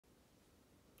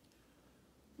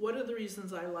One of the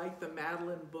reasons I like the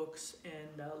Madeline books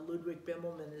and Ludwig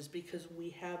Bemelmans is because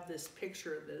we have this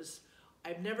picture of this.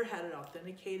 I've never had it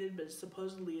authenticated, but it's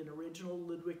supposedly an original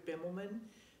Ludwig Bemelmans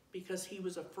because he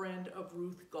was a friend of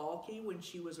Ruth Galke when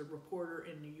she was a reporter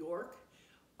in New York.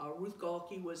 Ruth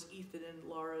Galke was Ethan and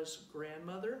Laura's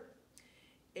grandmother,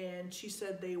 and she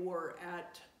said they were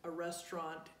at a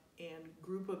restaurant, and a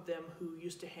group of them who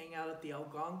used to hang out at the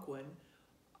Algonquin,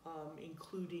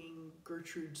 including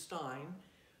Gertrude Stein,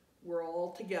 were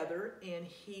all together, and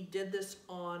he did this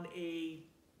on a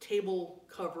table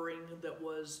covering that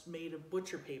was made of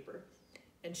butcher paper,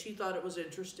 and she thought it was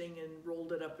interesting and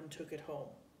rolled it up and took it home.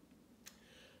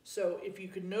 So if you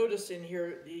could notice in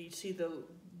here, you see the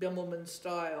Bemelmans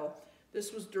style.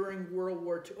 This was during World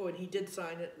War II. Oh, and he did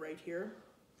sign it right here.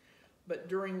 But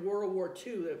during World War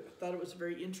II, I thought it was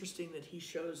very interesting that he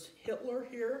shows Hitler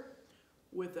here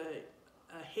with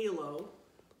a halo.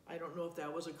 I don't know if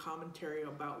that was a commentary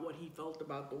about what he felt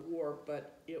about the war,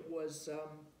 but it was,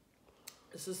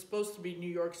 this is supposed to be New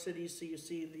York City, so you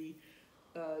see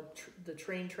the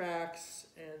train tracks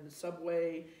and the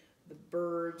subway, the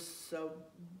birds. So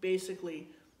basically,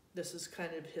 this is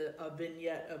kind of a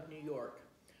vignette of New York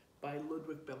by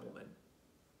Ludwig Bemelmans.